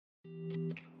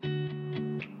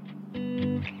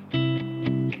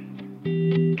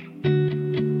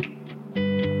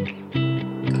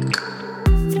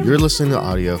You're listening to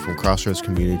audio from Crossroads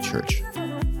Community Church,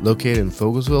 located in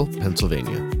Fogelsville,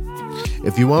 Pennsylvania.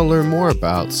 If you want to learn more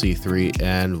about C3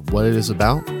 and what it is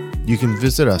about, you can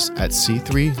visit us at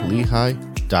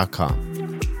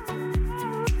c3lehigh.com.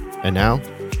 And now,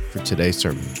 for today's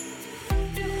sermon.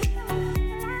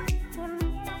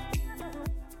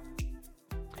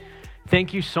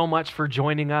 Thank you so much for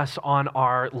joining us on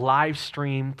our live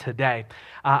stream today.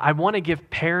 I want to give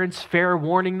parents fair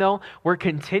warning, though. We're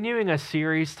continuing a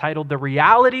series titled The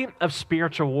Reality of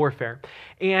Spiritual Warfare.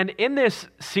 And in this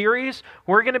series,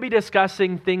 we're going to be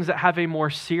discussing things that have a more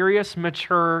serious,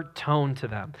 mature tone to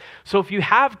them. So if you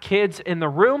have kids in the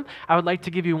room, I would like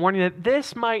to give you a warning that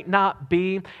this might not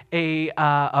be a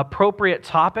appropriate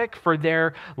topic for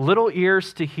their little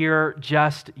ears to hear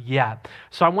just yet.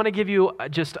 So I want to give you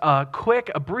just a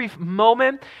brief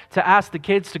moment to ask the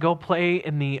kids to go play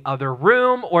in the other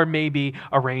room or maybe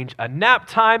arrange a nap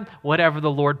time, whatever the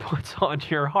Lord puts on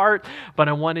your heart. But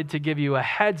I wanted to give you a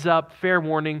heads up, fair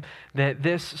warning, that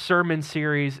this sermon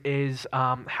series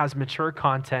has mature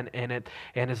content in it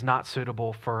and is not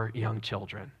suitable for young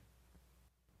children.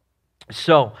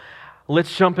 So,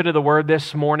 let's jump into the Word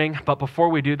this morning, but before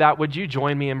we do that, would you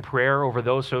join me in prayer over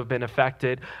those who have been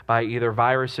affected by either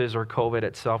viruses or COVID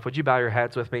itself? Would you bow your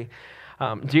heads with me?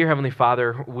 Dear Heavenly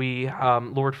Father,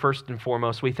 Lord, first and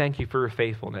foremost, we thank you for your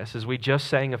faithfulness. As we just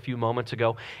sang a few moments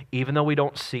ago, even though we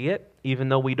don't see it, even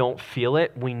though we don't feel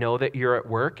it, we know that you're at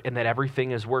work and that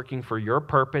everything is working for your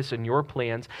purpose and your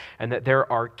plans, and that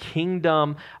there are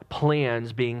kingdom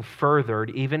plans being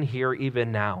furthered even here,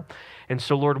 even now. And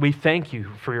so, Lord, we thank you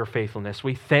for your faithfulness.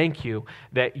 We thank you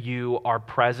that you are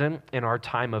present in our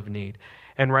time of need.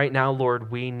 And right now, Lord,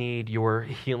 we need your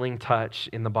healing touch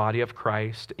in the body of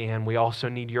Christ, and we also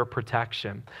need your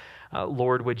protection.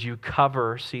 Lord, would you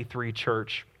cover C3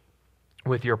 Church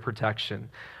with your protection?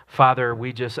 Father,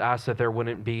 we just ask that there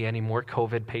wouldn't be any more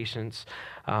COVID patients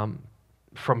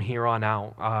from here on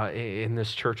out in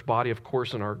this church body, of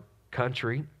course, in our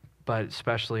country, but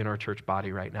especially in our church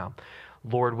body right now.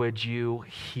 Lord, would you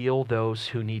heal those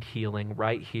who need healing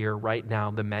right here, right now,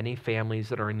 the many families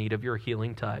that are in need of your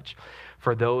healing touch.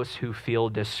 For those who feel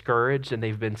discouraged and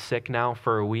they've been sick now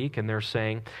for a week and they're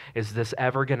saying, is this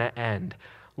ever going to end?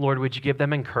 Lord, would you give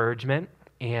them encouragement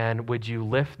and would you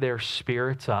lift their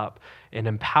spirits up and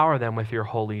empower them with your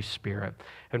Holy Spirit?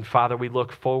 And Father, we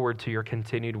look forward to your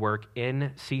continued work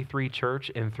in C3 Church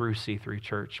and through C3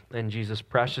 Church. In Jesus'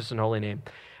 precious and holy name.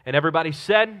 And everybody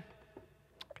said...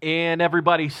 Amen,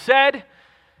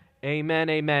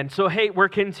 amen. So, hey, we're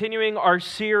continuing our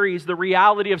series, The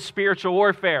Reality of Spiritual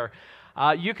Warfare.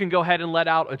 You can go ahead and let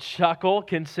out a chuckle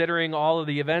considering all of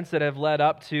the events that have led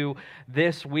up to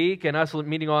this week and us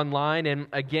meeting online. And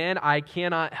again, I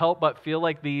cannot help but feel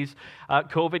like these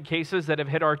COVID cases that have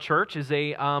hit our church is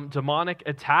a demonic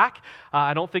attack.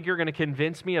 I don't think you're going to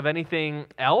convince me of anything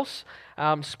else,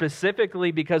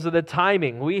 specifically because of the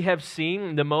timing. We have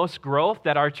seen the most growth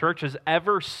that our church has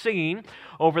ever seen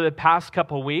over the past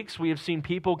couple weeks. We have seen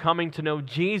people coming to know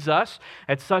Jesus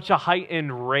at such a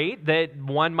heightened rate that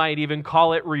one might even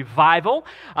call it revival.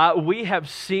 We have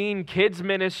seen kids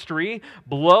ministry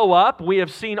blow up. We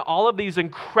have seen all of these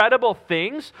incredible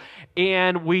things,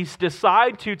 and we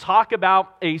decide to talk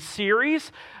about a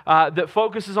series that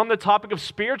focuses on the topic of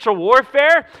spiritual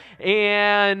warfare,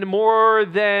 and more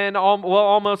than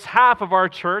almost half of our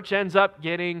church ends up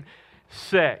getting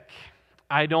sick.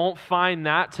 I don't find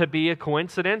that to be a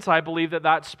coincidence. I believe that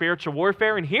that's spiritual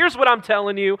warfare, and here's what I'm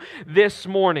telling you this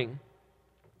morning.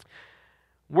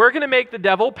 We're going to make the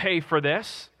devil pay for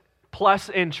this, plus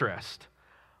interest.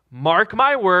 Mark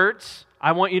my words.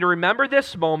 I want you to remember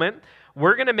this moment.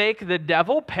 We're going to make the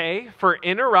devil pay for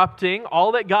interrupting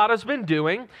all that God has been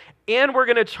doing, and we're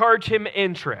going to charge him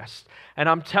interest. And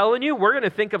I'm telling you, we're going to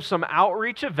think of some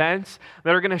outreach events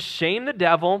that are going to shame the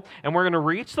devil, and we're going to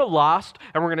reach the lost,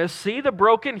 and we're going to see the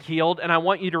broken healed. And I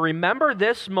want you to remember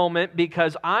this moment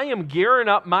because I am gearing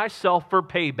up myself for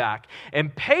payback,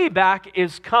 and payback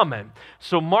is coming.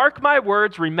 So mark my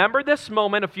words, remember this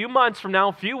moment a few months from now,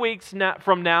 a few weeks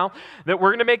from now, that we're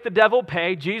going to make the devil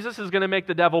pay. Jesus is going to make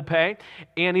the devil pay,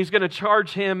 and he's going to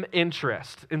charge him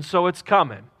interest. And so it's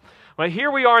coming. Well,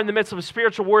 here we are in the midst of a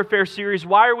spiritual warfare series.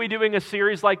 Why are we doing a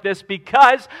series like this?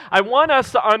 Because I want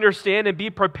us to understand and be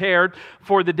prepared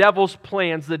for the devil's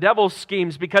plans, the devil's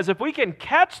schemes. Because if we can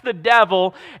catch the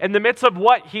devil in the midst of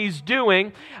what he's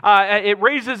doing, it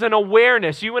raises an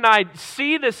awareness. You and I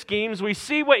see the schemes, we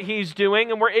see what he's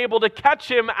doing, and we're able to catch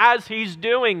him as he's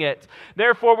doing it.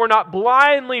 Therefore, we're not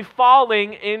blindly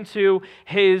falling into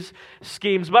his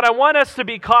schemes. But I want us to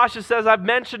be cautious, as I've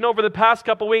mentioned over the past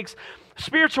couple weeks.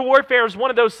 Spiritual warfare is one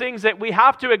of those things that we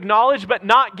have to acknowledge but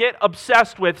not get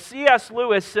obsessed with. C.S.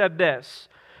 Lewis said this: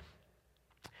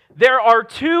 "There are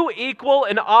two equal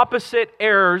and opposite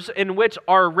errors in which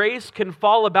our race can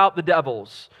fall about the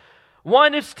devils.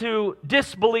 One is to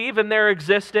disbelieve in their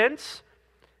existence.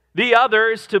 The other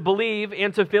is to believe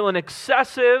and to feel an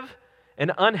excessive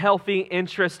and unhealthy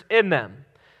interest in them.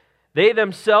 They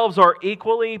themselves are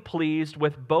equally pleased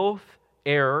with both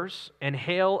errors and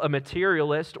hail a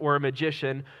materialist or a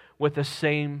magician with the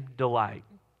same delight."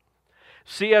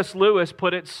 C.S. Lewis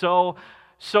put it so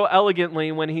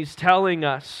elegantly when he's telling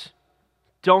us,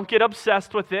 don't get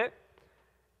obsessed with it.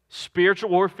 Spiritual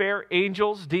warfare,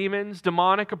 angels, demons,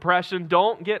 demonic oppression,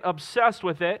 don't get obsessed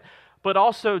with it, but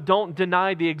also don't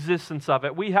deny the existence of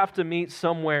it. We have to meet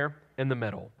somewhere in the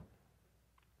middle.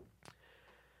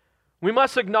 We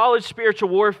must acknowledge spiritual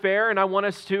warfare, and I want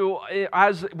us to,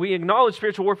 as we acknowledge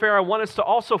spiritual warfare, I want us to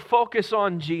also focus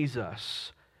on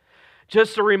Jesus.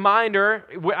 Just a reminder,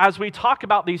 as we talk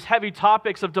about these heavy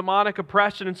topics of demonic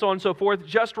oppression and so on and so forth,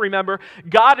 just remember,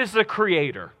 God is the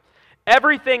creator.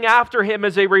 Everything after Him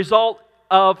is a result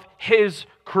of His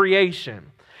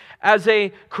creation. As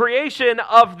a creation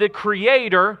of the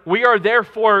Creator, we are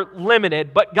therefore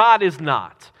limited, but God is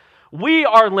not. We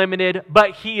are limited,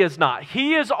 but He is not.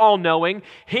 He is all-knowing.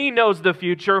 He knows the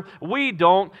future. We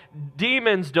don't.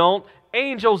 Demons don't.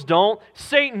 Angels don't.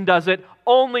 Satan doesn't.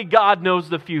 Only God knows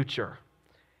the future.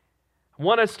 I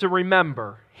want us to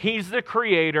remember, He's the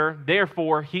Creator.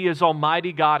 Therefore, He is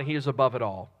Almighty God. He is above it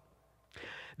all.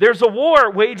 There's a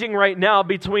war waging right now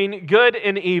between good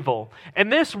and evil.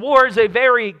 And this war is a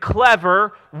very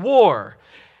clever war.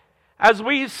 As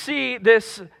we see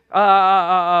this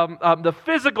the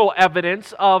physical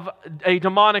evidence of a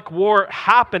demonic war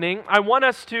happening, I want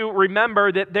us to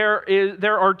remember that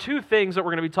there are two things that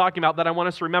we're going to be talking about that I want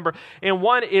us to remember. And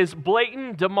one is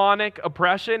blatant demonic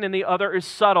oppression, and the other is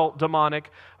subtle demonic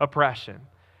oppression.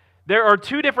 There are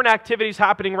two different activities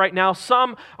happening right now.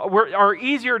 Some are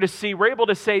easier to see. We're able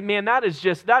to say, man, that is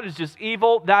just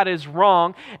evil, that is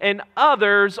wrong. And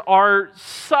others are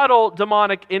subtle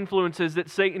demonic influences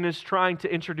that Satan is trying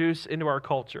to introduce into our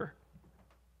culture.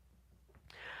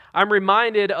 I'm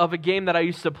reminded of a game that I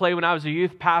used to play when I was a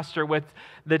youth pastor with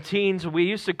the teens. We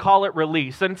used to call it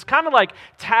Release. And it's kind of like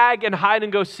tag and hide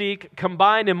and go seek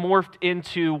combined and morphed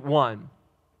into one.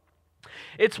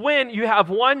 It's when you have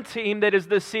one team that is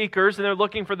the seekers and they're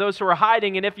looking for those who are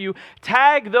hiding, and if you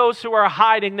tag those who are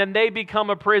hiding, then they become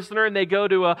a prisoner and they go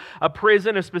to a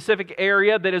prison, a specific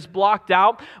area that is blocked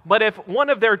out. But if one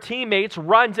of their teammates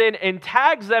runs in and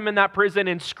tags them in that prison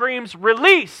and screams,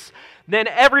 "Release!" then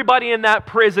everybody in that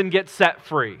prison gets set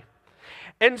free.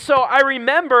 And so I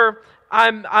remember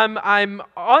I'm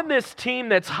on this team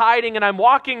that's hiding, and I'm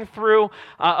walking through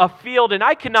a field, and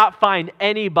I cannot find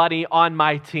anybody on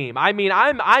my team. I mean,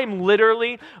 I'm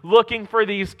literally looking for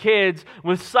these kids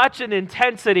with such an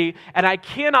intensity, and I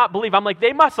cannot believe. I'm like,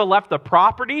 they must have left the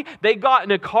property. They got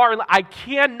in a car, and I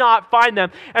cannot find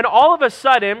them. And all of a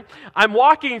sudden, I'm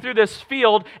walking through this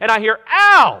field, and I hear,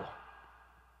 "Ow!"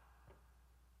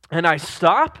 And I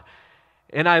stop,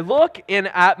 and I look, and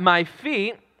at my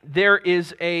feet, there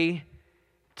is a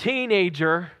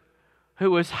teenager who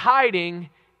was hiding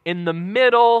in the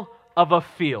middle of a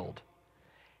field.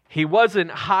 He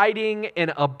wasn't hiding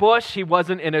in a bush. He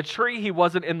wasn't in a tree. He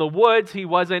wasn't in the woods. He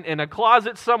wasn't in a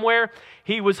closet somewhere.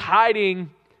 He was hiding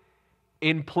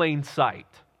in plain sight.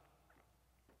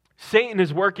 Satan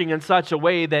is working in such a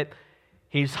way that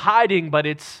he's hiding, but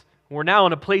we're now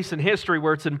in a place in history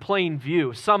where it's in plain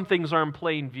view. Some things are in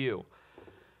plain view.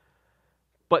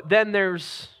 But then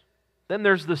there's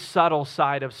the subtle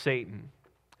side of Satan.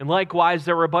 And likewise,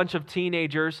 there were a bunch of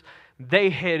teenagers.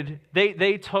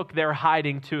 They took their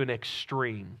hiding to an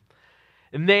extreme.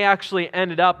 And they actually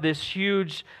ended up this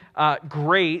huge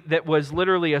grate that was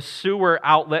literally a sewer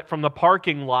outlet from the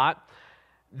parking lot.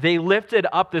 They lifted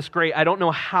up this grate. I don't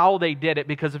know how they did it,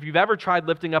 because if you've ever tried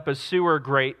lifting up a sewer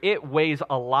grate, it weighs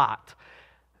a lot.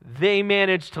 They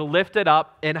managed to lift it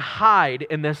up and hide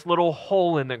in this little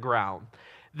hole in the ground.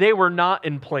 They were not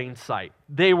in plain sight.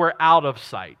 They were out of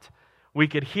sight. We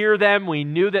could hear them. We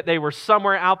knew that they were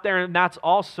somewhere out there, and that's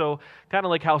also kind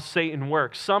of like how Satan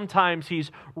works. Sometimes he's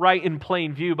right in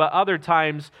plain view, but other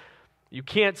times you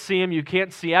can't see him, you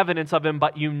can't see evidence of him,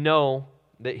 but you know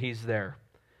that he's there.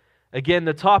 Again,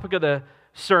 the topic of the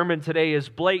sermon today is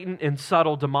blatant and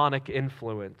subtle demonic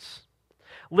influence.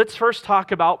 Let's first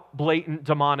talk about blatant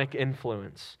demonic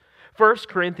influence. 1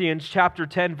 Corinthians chapter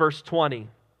 10, verse 20.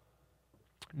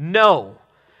 "No,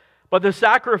 but the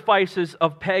sacrifices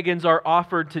of pagans are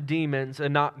offered to demons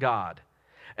and not God.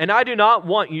 and I do not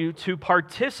want you to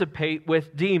participate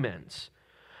with demons.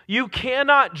 You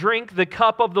cannot drink the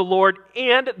cup of the Lord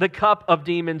and the cup of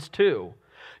demons too.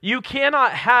 You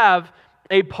cannot have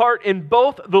a part in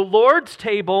both the Lord's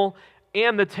table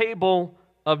and the table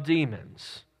of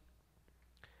demons.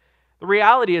 The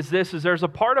reality is this, is there's a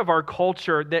part of our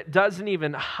culture that doesn't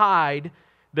even hide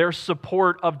their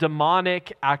support of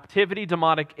demonic activity,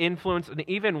 demonic influence, and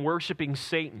even worshiping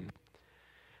Satan.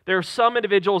 There are some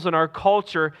individuals in our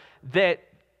culture that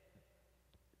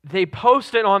they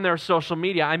post it on their social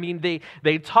media. I mean,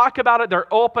 they talk about it,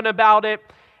 they're open about it,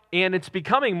 and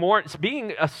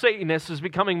being a Satanist is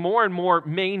becoming more and more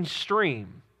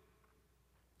mainstream.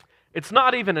 It's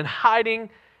not even in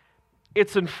hiding,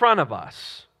 it's in front of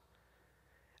us.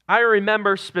 I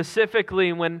remember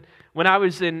specifically when I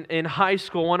was in high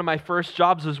school, one of my first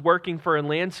jobs was working for a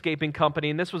landscaping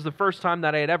company, and this was the first time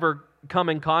that I had ever come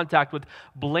in contact with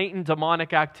blatant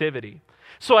demonic activity.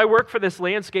 So I worked for this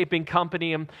landscaping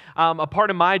company, and a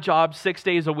part of my job 6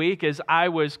 days a week is I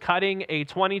was cutting a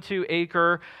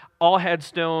 22-acre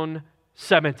all-headstone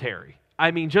cemetery. I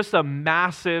mean, just a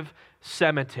massive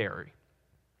cemetery.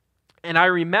 And I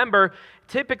remember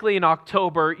typically in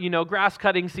October, grass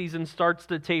cutting season starts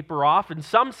to taper off, and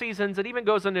some seasons it even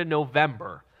goes into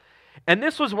November. And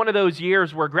this was one of those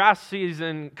years where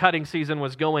cutting season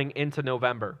was going into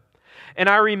November. And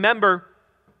I remember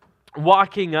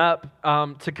walking up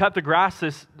to cut the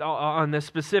grass on this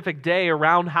specific day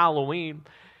around Halloween.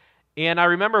 And I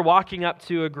remember walking up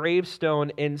to a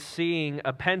gravestone and seeing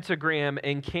a pentagram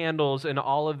and candles and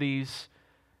all of these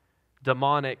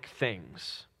demonic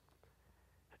things.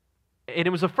 And it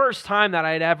was the first time that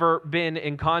I had ever been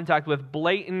in contact with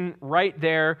blatant, right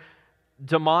there,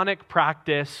 demonic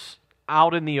practice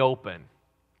out in the open.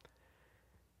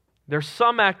 There's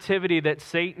some activity that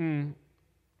Satan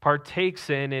partakes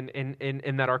in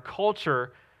and that our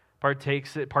culture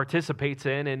participates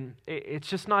in, and it's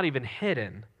just not even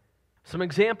hidden. Some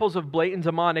examples of blatant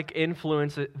demonic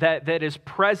influence that is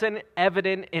present,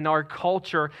 evident in our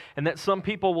culture, and that some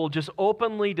people will just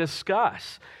openly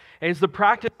discuss is the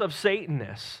practice of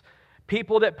Satanists,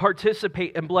 people that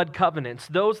participate in blood covenants,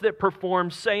 those that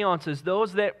perform seances,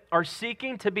 those that are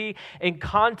seeking to be in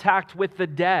contact with the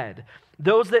dead,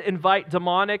 those that invite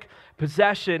demonic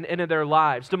possession into their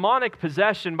lives. Demonic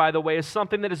possession, by the way, is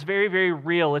something that is very, very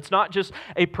real. It's not just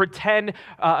a pretend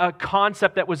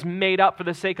concept that was made up for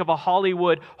the sake of a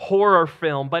Hollywood horror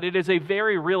film, but it is a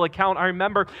very real account. I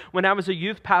remember when I was a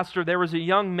youth pastor, there was a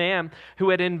young man who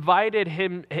had invited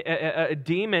a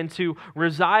demon to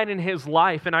reside in his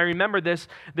life. And I remember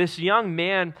this young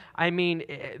man, I mean,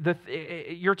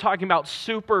 you're talking about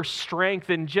super strength,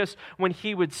 and just when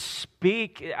he would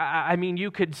speak, I mean,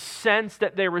 you could sense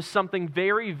that there was something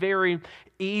very, very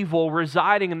evil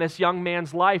residing in this young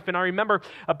man's life. And I remember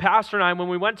a pastor and I, when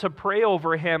we went to pray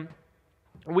over him,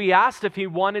 we asked if he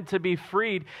wanted to be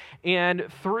freed, and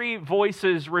 3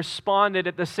 voices responded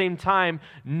at the same time,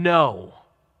 no.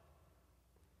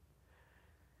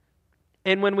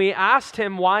 And when we asked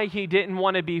him why he didn't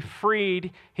want to be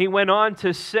freed, he went on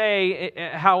to say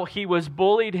how he was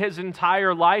bullied his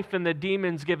entire life and the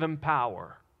demons give him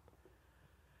power.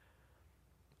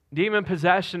 Demon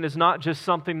possession is not just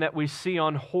something that we see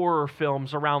on horror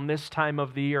films around this time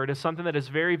of the year. It is something that is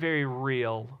very, very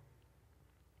real.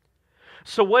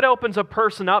 So what opens a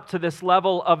person up to this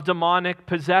level of demonic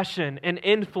possession and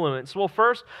influence? Well,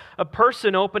 first, a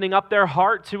person opening up their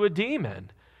heart to a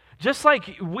demon. Just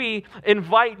like we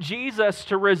invite Jesus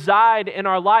to reside in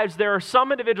our lives, there are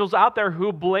some individuals out there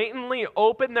who blatantly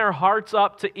open their hearts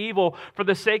up to evil for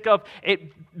the sake of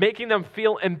it making them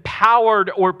feel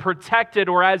empowered or protected,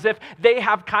 or as if they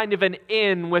have kind of an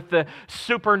in with the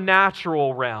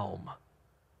supernatural realm.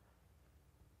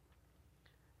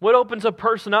 What opens a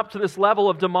person up to this level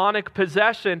of demonic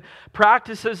possession?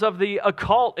 Practices of the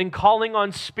occult and calling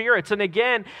on spirits. And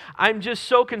again, I'm just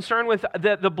so concerned with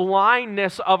the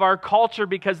blindness of our culture,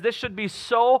 because this should be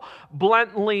so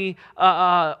bluntly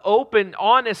open,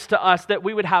 honest to us, that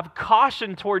we would have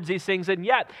caution towards these things. And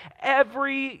yet,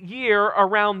 every year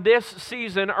around this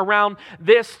season, around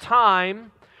this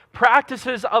time,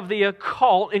 practices of the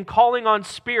occult and calling on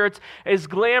spirits is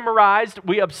glamorized.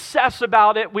 We obsess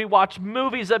about it. We watch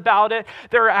movies about it.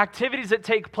 There are activities that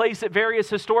take place at various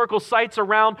historical sites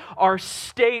around our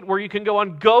state where you can go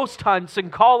on ghost hunts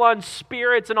and call on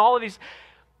spirits and all of these.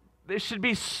 This should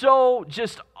be so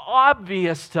just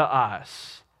obvious to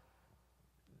us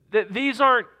that these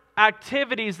aren't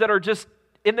activities that are just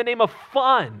in the name of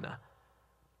fun,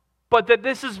 but that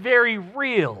this is very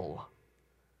real.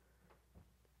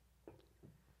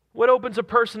 What opens a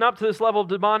person up to this level of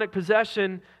demonic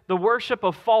possession? the worship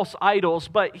of false idols,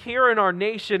 but here in our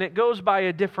nation it goes by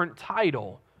a different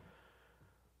title.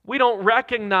 We don't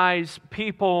recognize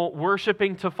people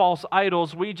worshiping to false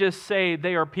idols. We just say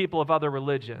they are people of other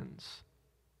religions.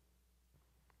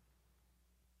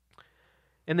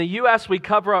 In the U.S., we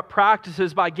cover up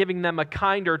practices by giving them a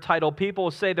kinder title.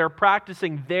 People say they're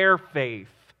practicing their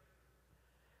faith,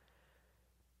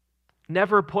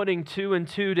 never putting two and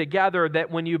two together, that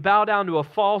when you bow down to a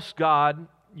false god,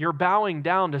 you're bowing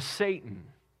down to Satan.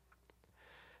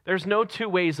 There's no two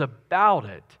ways about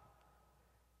it.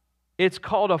 It's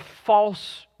called a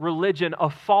false religion, a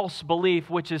false belief,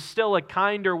 which is still a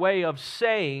kinder way of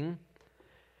saying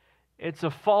it's a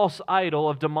false idol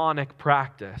of demonic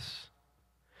practice.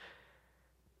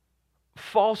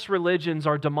 False religions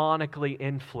are demonically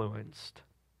influenced.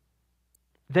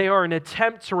 They are an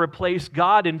attempt to replace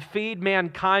God and feed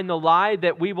mankind the lie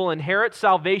that we will inherit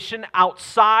salvation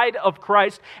outside of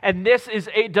Christ. And this is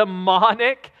a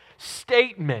demonic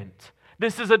statement.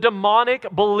 This is a demonic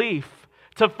belief.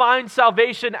 To find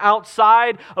salvation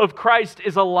outside of Christ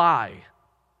is a lie.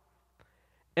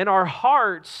 And our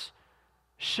hearts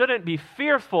shouldn't be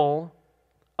fearful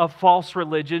of false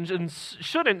religions and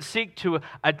shouldn't seek to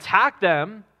attack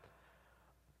them,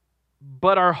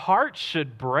 but our hearts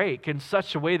should break in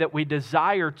such a way that we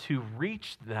desire to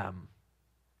reach them.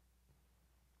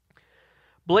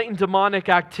 Blatant demonic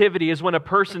activity is when a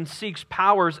person seeks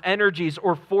powers, energies,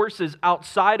 or forces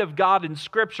outside of God in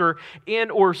Scripture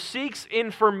and or seeks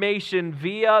information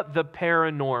via the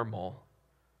paranormal.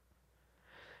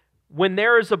 When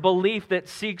there is a belief that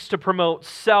seeks to promote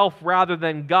self rather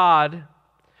than God,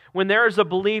 when there is a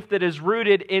belief that is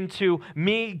rooted into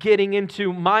me getting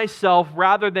into myself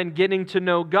rather than getting to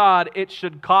know God, it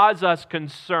should cause us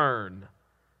concern.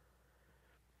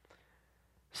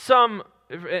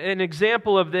 An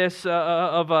example of this,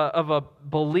 of a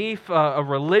belief, a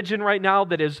religion right now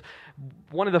that is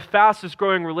one of the fastest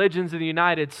growing religions in the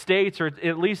United States, or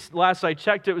at least last I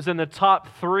checked, it was in the top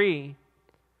 3,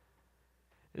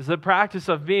 is the practice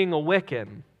of being a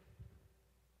Wiccan.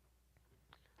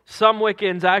 Some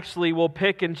Wiccans actually will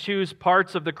pick and choose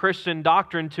parts of the Christian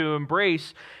doctrine to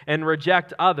embrace and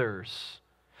reject others.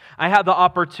 I had the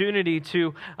opportunity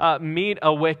to meet a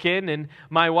Wiccan, and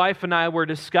my wife and I were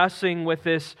discussing with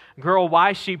this girl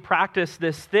why she practiced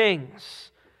these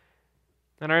things.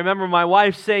 And I remember my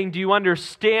wife saying, "Do you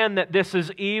understand that this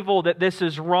is evil, that this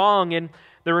is wrong?" And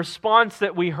the response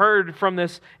that we heard from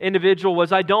this individual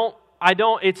was,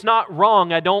 it's not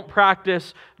wrong. I don't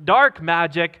practice dark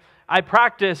magic. I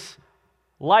practice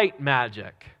light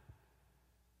magic.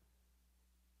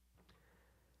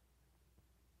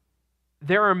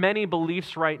 There are many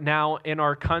beliefs right now in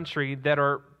our country that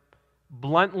are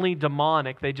bluntly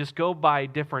demonic. They just go by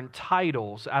different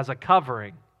titles as a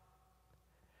covering.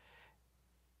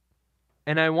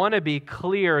 And I want to be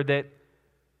clear that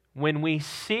when we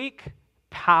seek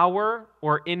power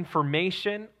or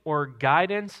information or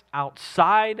guidance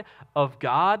outside of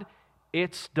God,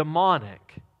 it's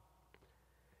demonic.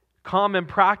 Common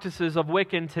practices of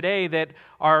Wiccan today that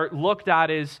are looked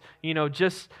at as,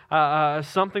 just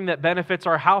something that benefits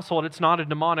our household. It's not a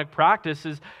demonic practice.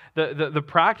 Is the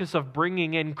practice of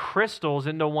bringing in crystals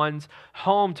into one's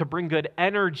home to bring good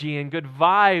energy and good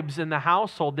vibes in the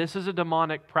household. This is a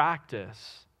demonic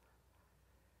practice.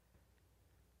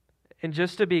 And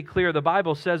just to be clear, the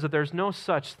Bible says that there's no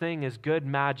such thing as good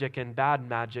magic and bad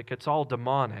magic. It's all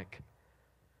demonic.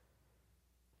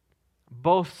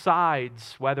 Both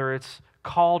sides, whether it's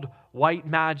called white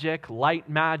magic, light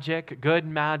magic, good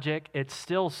magic, it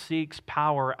still seeks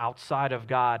power outside of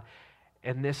God.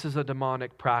 And this is a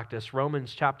demonic practice.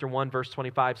 Romans chapter 1 verse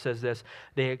 25 says this: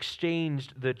 "They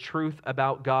exchanged the truth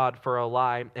about God for a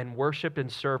lie and worshiped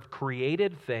and served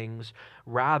created things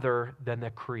rather than the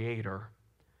Creator,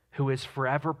 who is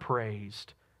forever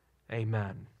praised."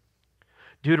 Amen.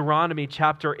 Deuteronomy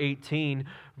chapter 18,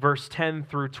 verse 10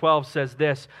 through 12 says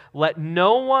this: "Let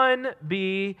no one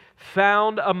be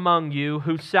found among you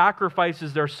who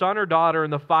sacrifices their son or daughter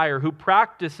in the fire, who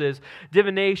practices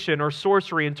divination or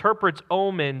sorcery, interprets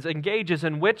omens, engages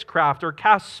in witchcraft, or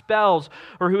casts spells,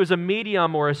 or who is a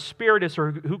medium or a spiritist,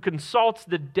 or who consults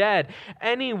the dead.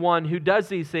 Anyone who does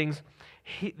these things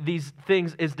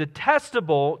is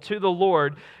detestable to the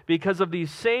Lord. Because of these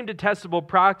same detestable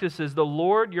practices, the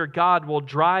Lord your God will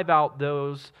drive out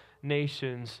those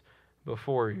nations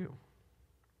before you."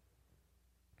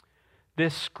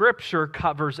 This scripture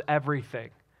covers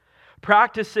everything.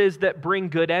 Practices that bring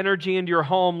good energy into your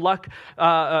home, luck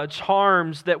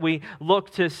charms that we look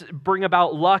to bring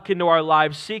about luck into our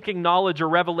lives, seeking knowledge or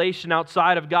revelation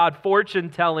outside of God,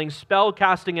 fortune telling, spell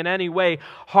casting in any way,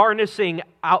 harnessing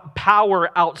power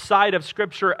outside of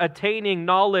Scripture, attaining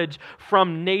knowledge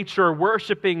from nature,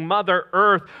 worshiping Mother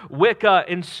Earth, Wicca,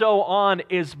 and so on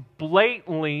is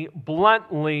bluntly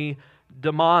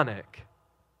demonic.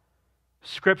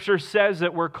 Scripture says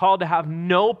that we're called to have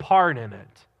no part in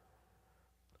it.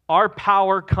 Our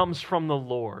power comes from the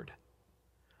Lord.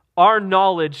 Our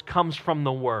knowledge comes from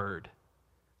the Word.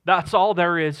 That's all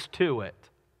there is to it.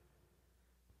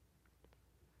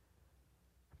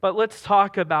 But let's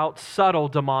talk about subtle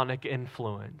demonic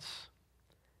influence.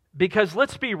 Because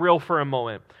let's be real for a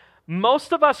moment.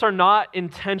 Most of us are not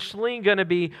intentionally going to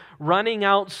be running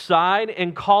outside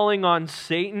and calling on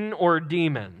Satan or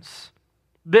demons.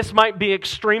 This might be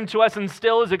extreme to us and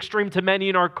still is extreme to many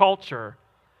in our culture.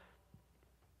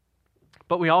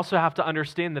 But we also have to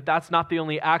understand that that's not the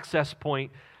only access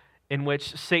point in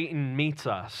which Satan meets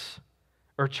us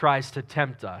or tries to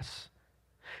tempt us.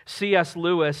 C.S.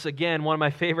 Lewis, again, one of my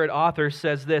favorite authors,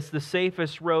 says this: the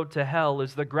safest road to hell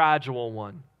is the gradual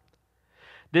one.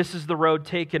 This is the road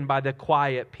taken by the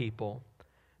quiet people,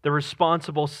 the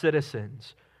responsible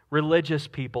citizens, religious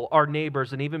people, our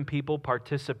neighbors, and even people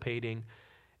participating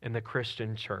in the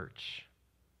Christian church.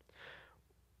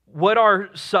 What are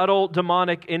subtle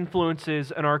demonic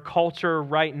influences in our culture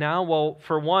right now? Well,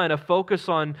 for one, a focus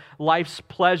on life's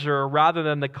pleasure rather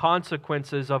than the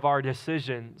consequences of our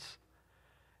decisions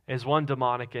is one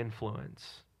demonic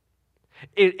influence.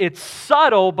 It's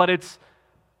subtle, but it's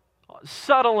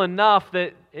subtle enough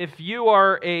that if you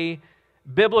are a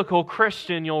biblical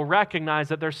Christian, you'll recognize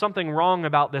that there's something wrong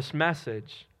about this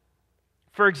message.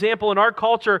 For example, in our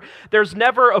culture, there's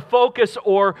never a focus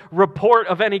or report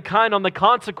of any kind on the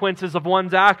consequences of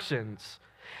one's actions.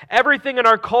 Everything in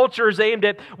our culture is aimed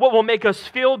at what will make us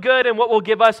feel good and what will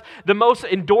give us the most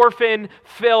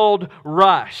endorphin-filled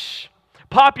rush.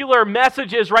 Popular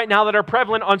messages right now that are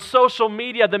prevalent on social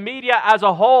media, the media as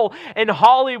a whole, in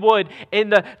Hollywood, in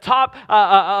the top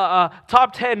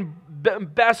 10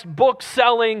 best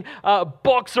book-selling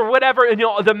books or whatever, and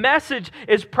the message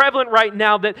is prevalent right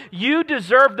now that you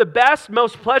deserve the best,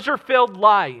 most pleasure-filled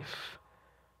life.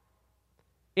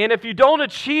 And if you don't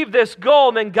achieve this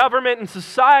goal, then government and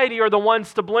society are the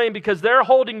ones to blame because they're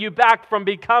holding you back from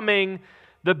becoming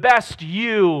the best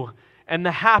you and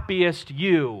the happiest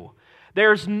you.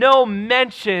 There's no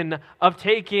mention of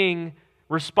taking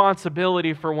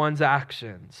responsibility for one's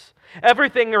actions.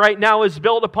 Everything right now is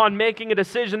built upon making a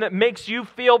decision that makes you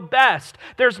feel best.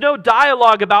 There's no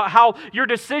dialogue about how your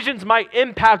decisions might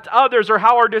impact others or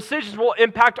how our decisions will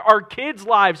impact our kids'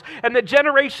 lives and the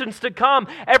generations to come.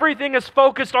 Everything is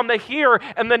focused on the here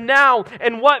and the now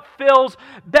and what feels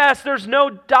best. There's no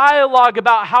dialogue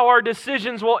about how our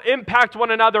decisions will impact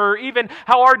one another or even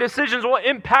how our decisions will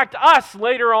impact us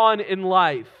later on in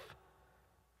life.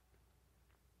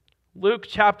 Luke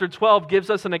chapter 12 gives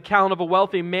us an account of a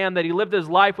wealthy man that he lived his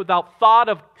life without thought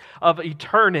of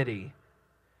eternity.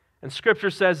 And Scripture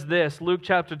says this, Luke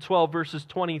chapter 12, verses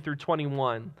 20 through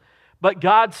 21. But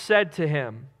God said to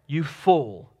him, "You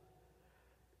fool,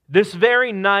 this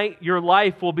very night your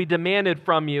life will be demanded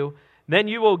from you. Then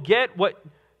who will get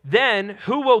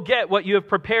what you have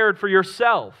prepared for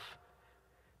yourself?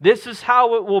 This is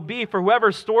how it will be for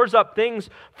whoever stores up things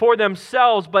for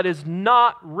themselves but is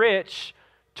not rich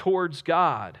towards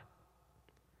God."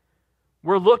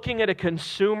 We're looking at a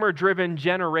consumer-driven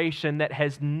generation that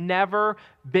has never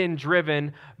been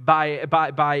driven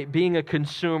by being a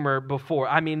consumer before.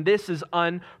 I mean, this is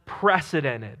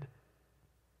unprecedented.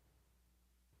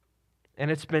 And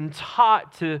it's been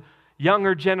taught to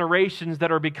younger generations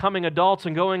that are becoming adults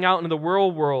and going out into the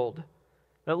real world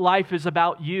that life is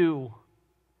about you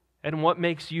and what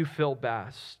makes you feel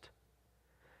best.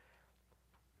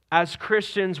 As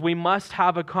Christians, we must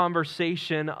have a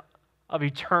conversation of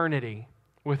eternity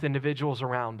with individuals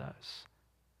around us.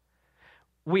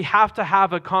 We have to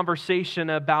have a conversation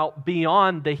about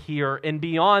beyond the here and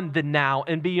beyond the now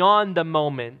and beyond the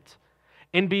moment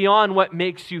and beyond what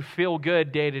makes you feel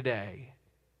good day to day.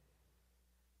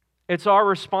 It's our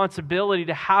responsibility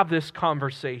to have this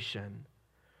conversation.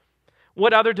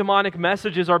 What other demonic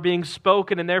messages are being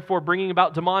spoken and therefore bringing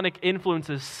about demonic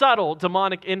influences, subtle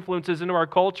demonic influences into our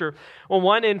culture? Well,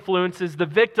 one influence is the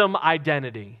victim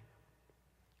identity.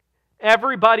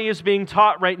 Everybody is being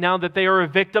taught right now that they are a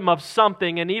victim of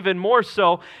something, and even more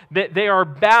so, that they are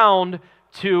bound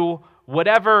to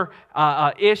whatever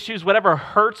issues, whatever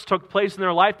hurts took place in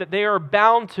their life, that they are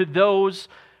bound to those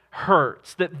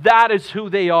hurts, that is who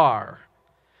they are.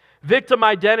 Victim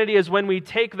identity is when we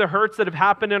take the hurts that have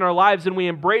happened in our lives and we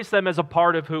embrace them as a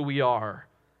part of who we are.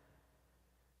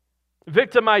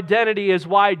 Victim identity is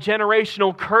why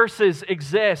generational curses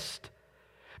exist.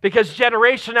 Because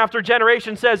generation after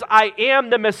generation says, I am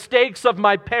the mistakes of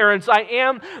my parents. I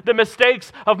am the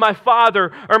mistakes of my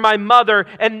father or my mother,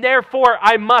 and therefore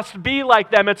I must be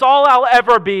like them. It's all I'll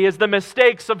ever be is the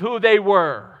mistakes of who they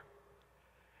were.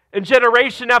 And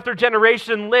generation after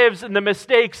generation lives in the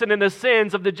mistakes and in the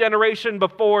sins of the generation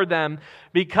before them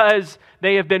because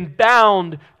they have been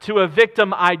bound to a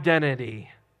victim identity.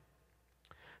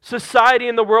 Society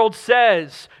in the world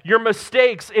says your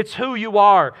mistakes, it's who you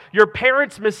are. Your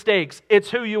parents' mistakes, it's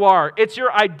who you are. It's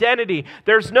your identity.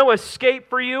 There's no escape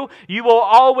for you. You will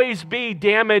always be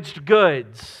damaged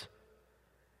goods.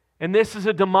 And this is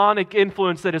a demonic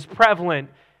influence that is prevalent,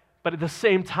 but at the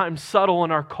same time subtle in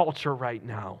our culture right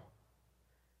now.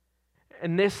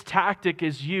 And this tactic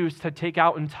is used to take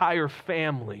out entire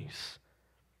families.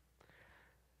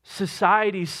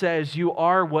 Society says you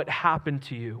are what happened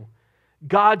to you.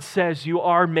 God says you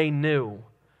are made new.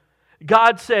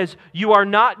 God says you are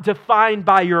not defined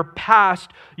by your past,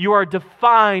 you are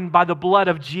defined by the blood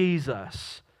of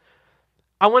Jesus.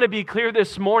 I want to be clear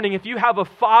this morning, if you have a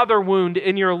father wound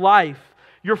in your life,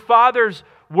 your father's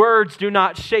words do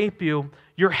not shape you,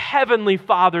 your heavenly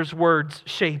Father's words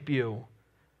shape you.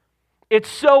 It's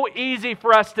so easy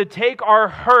for us to take our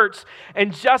hurts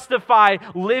and justify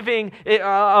living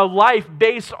a life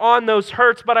based on those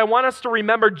hurts. But I want us to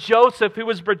remember Joseph, who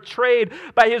was betrayed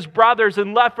by his brothers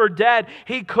and left for dead.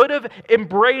 He could have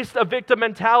embraced a victim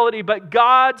mentality,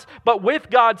 but with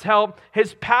God's help,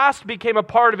 his past became a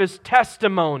part of his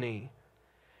testimony.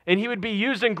 And he would be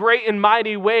used in great and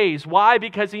mighty ways. Why?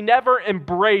 Because he never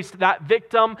embraced that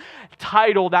victim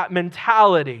title, that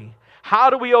mentality.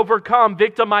 How do we overcome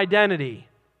victim identity?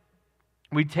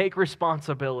 We take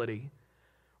responsibility,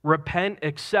 repent,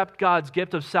 accept God's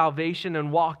gift of salvation,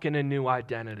 and walk in a new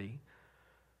identity.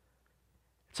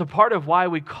 It's a part of why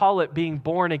we call it being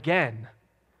born again.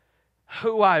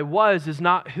 Who I was is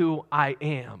not who I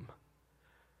am.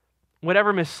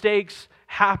 Whatever mistakes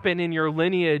happen in your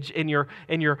lineage, in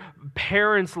your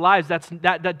parents' lives,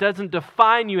 that doesn't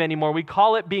define you anymore. We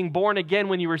call it being born again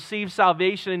when you receive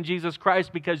salvation in Jesus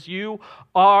Christ because you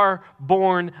are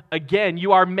born again.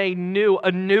 You are made new,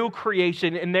 a new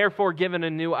creation, and therefore given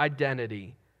a new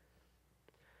identity.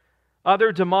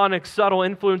 Other demonic, subtle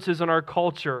influences in our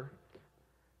culture: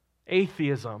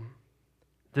 atheism,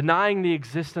 denying the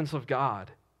existence of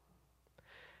God.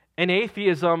 And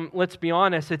atheism, let's be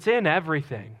honest, it's in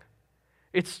everything.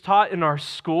 It's taught in our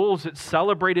schools. It's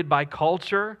celebrated by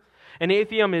culture. And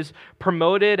atheism is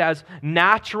promoted as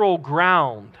natural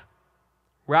ground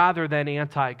rather than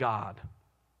anti-God.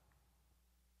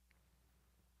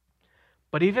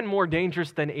 But even more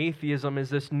dangerous than atheism is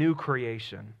this new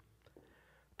creation,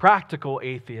 practical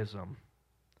atheism,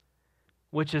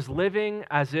 which is living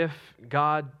as if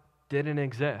God didn't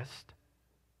exist.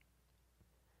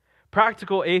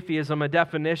 Practical atheism, a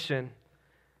definition,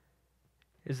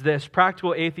 is this: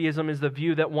 practical atheism is the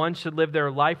view that one should live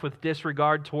their life with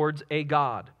disregard towards a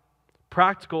God.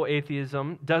 Practical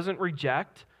atheism doesn't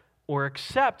reject or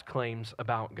accept claims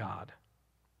about God.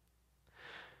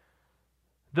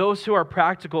 Those who are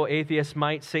practical atheists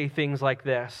might say things like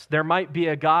this: there might be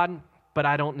a God, but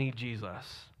I don't need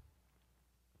Jesus.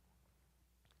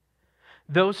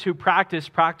 Those who practice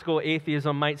practical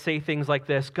atheism might say things like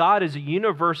this: God is a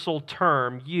universal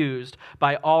term used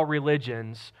by all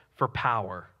religions for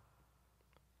power.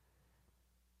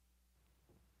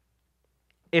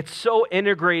 It's so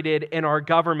integrated in our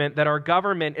government that our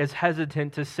government is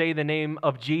hesitant to say the name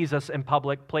of Jesus in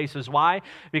public places. Why?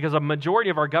 Because a majority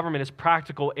of our government is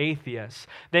practical atheists.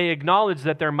 They acknowledge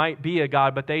that there might be a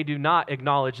God, but they do not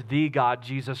acknowledge the God,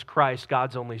 Jesus Christ,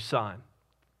 God's only Son.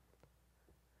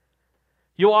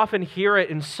 You'll often hear it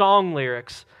in song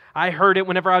lyrics. I heard it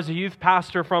whenever I was a youth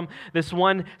pastor from this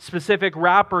one specific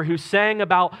rapper who sang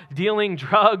about dealing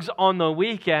drugs on the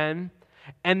weekend.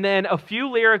 And then a few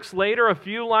lyrics later, a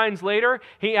few lines later,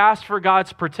 he asked for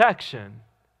God's protection.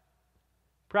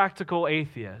 Practical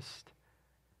atheist.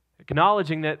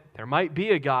 Acknowledging that there might be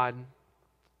a God,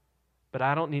 but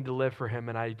I don't need to live for Him,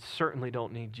 and I certainly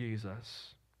don't need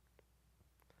Jesus.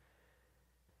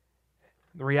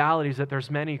 The reality is that there's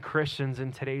many Christians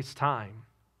in today's time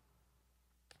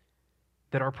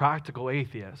that are practical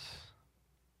atheists.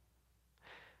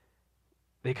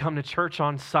 They come to church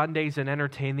on Sundays and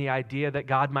entertain the idea that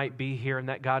God might be here and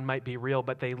that God might be real,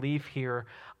 but they leave here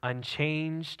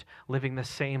unchanged, living the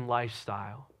same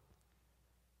lifestyle.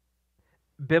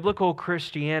 Biblical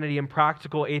Christianity and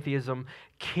practical atheism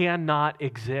cannot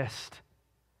exist.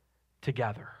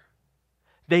 together.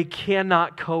 They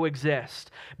cannot coexist.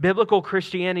 Biblical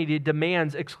Christianity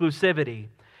demands exclusivity,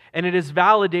 and it is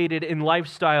validated in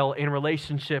lifestyle and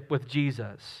relationship with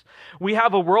Jesus. We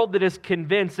have a world that is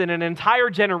convinced, and an entire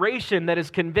generation that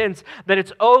is convinced that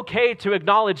it's okay to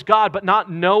acknowledge God but not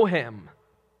know Him.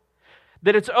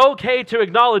 That it's okay to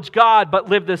acknowledge God but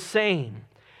live the same.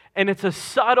 And it's a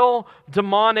subtle,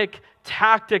 demonic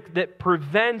tactic that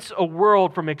prevents a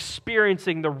world from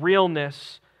experiencing the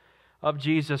realness of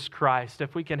Jesus Christ.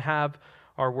 If we can have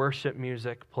our worship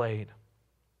music played.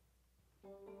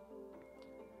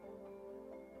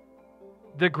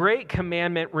 The Great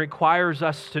Commandment requires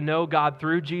us to know God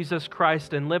through Jesus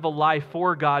Christ and live a life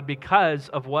for God because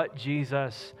of what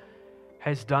Jesus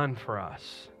has done for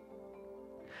us.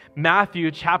 Matthew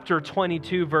chapter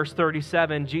 22, verse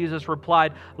 37, Jesus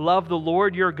replied, "Love the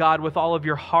Lord your God with all of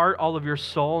your heart, all of your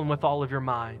soul, and with all of your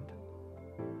mind."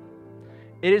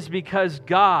 It is because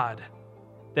God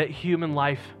that human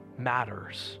life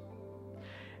matters.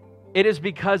 It is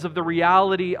because of the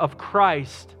reality of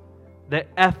Christ that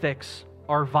ethics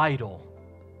are vital.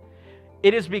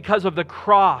 It is because of the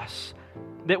cross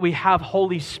that we have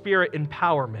Holy Spirit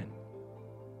empowerment.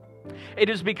 It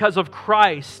is because of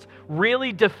Christ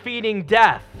really defeating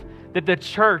death that the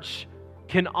church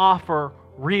can offer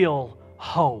real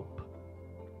hope.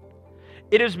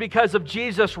 It is because of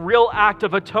Jesus' real act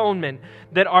of atonement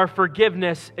that our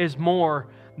forgiveness is more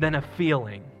than a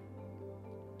feeling.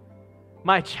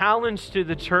 My challenge to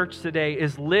the church today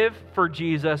is live for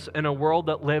Jesus in a world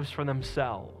that lives for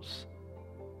themselves.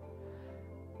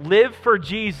 Live for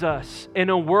Jesus in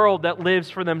a world that lives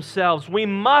for themselves. We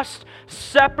must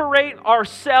separate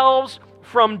ourselves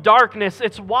from darkness.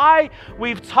 It's why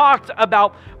we've talked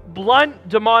about blunt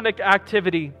demonic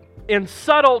activity and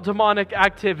subtle demonic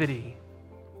activity,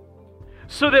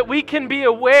 so that we can be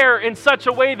aware in such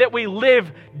a way that we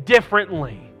live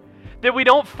differently. That we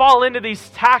don't fall into these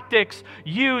tactics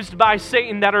used by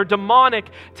Satan that are demonic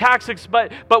tactics,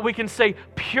 but we can say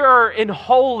pure and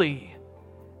holy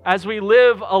as we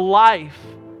live a life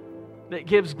that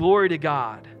gives glory to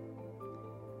God.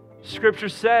 Scripture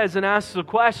says and asks the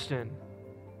question,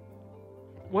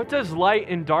 what does light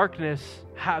and darkness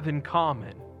have in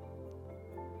common?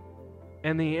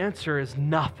 And the answer is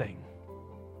nothing.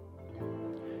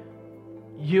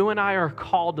 You and I are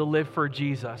called to live for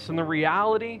Jesus, and the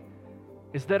reality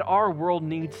is that our world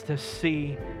needs to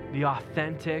see the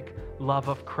authentic love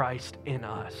of Christ in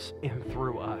us and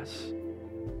through us.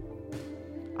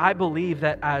 I believe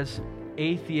that as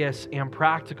atheists and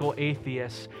practical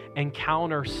atheists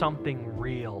encounter something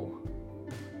real,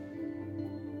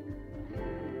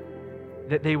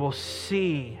 that they will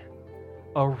see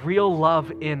a real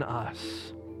love in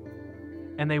us,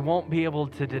 and they won't be able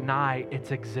to deny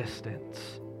its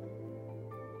existence.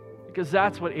 Because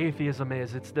that's what atheism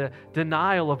is. It's the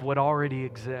denial of what already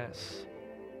exists.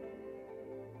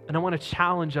 And I want to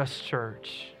challenge us,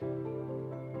 church,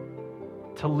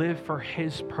 to live for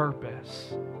His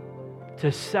purpose,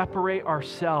 to separate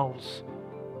ourselves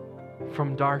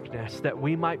from darkness, that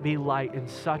we might be light in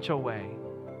such a way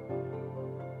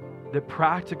that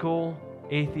practical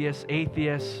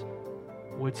atheists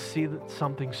would see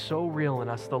something so real in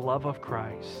us, the love of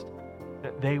Christ,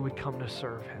 that they would come to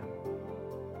serve Him.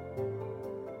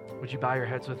 Would you bow your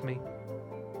heads with me?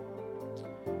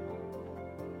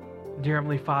 Dear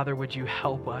Heavenly Father, would you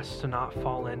help us to not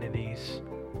fall into these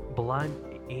blunt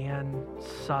and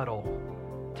subtle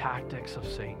tactics of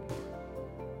Satan?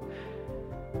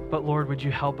 But Lord, would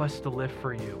you help us to live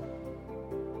for you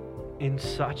in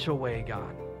such a way,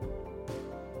 God,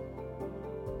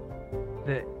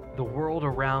 that the world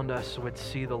around us would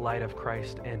see the light of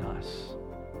Christ in us.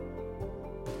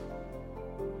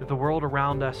 That the world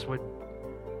around us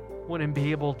wouldn't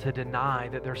be able to deny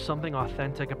that there's something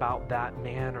authentic about that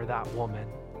man or that woman.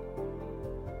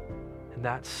 And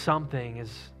that something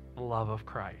is the love of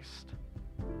Christ.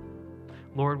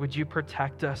 Lord, would you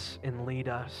protect us and lead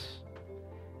us?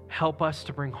 Help us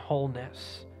to bring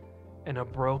wholeness in a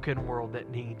broken world that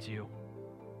needs you.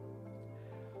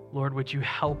 Lord, would you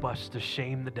help us to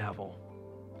shame the devil?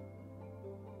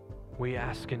 We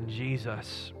ask in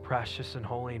Jesus' precious and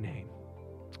holy name.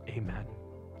 Amen.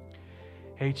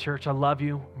 Hey, church, I love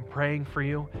you. I'm praying for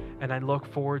you, and I look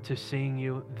forward to seeing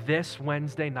you this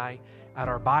Wednesday night at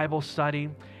our Bible study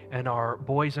and our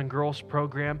Boys and Girls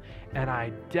program, and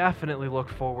I definitely look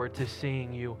forward to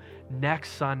seeing you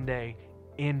next Sunday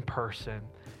in person.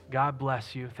 God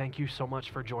bless you. Thank you so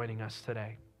much for joining us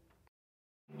today.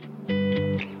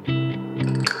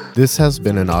 This has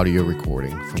been an audio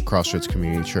recording from Crossroads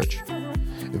Community Church.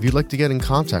 If you'd like to get in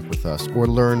contact with us or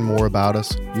learn more about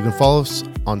us, you can follow us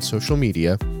on social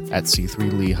media at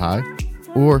c3lehigh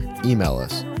or email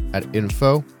us at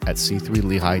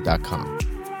info@c3lehigh.com.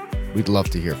 We'd love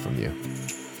to hear from you.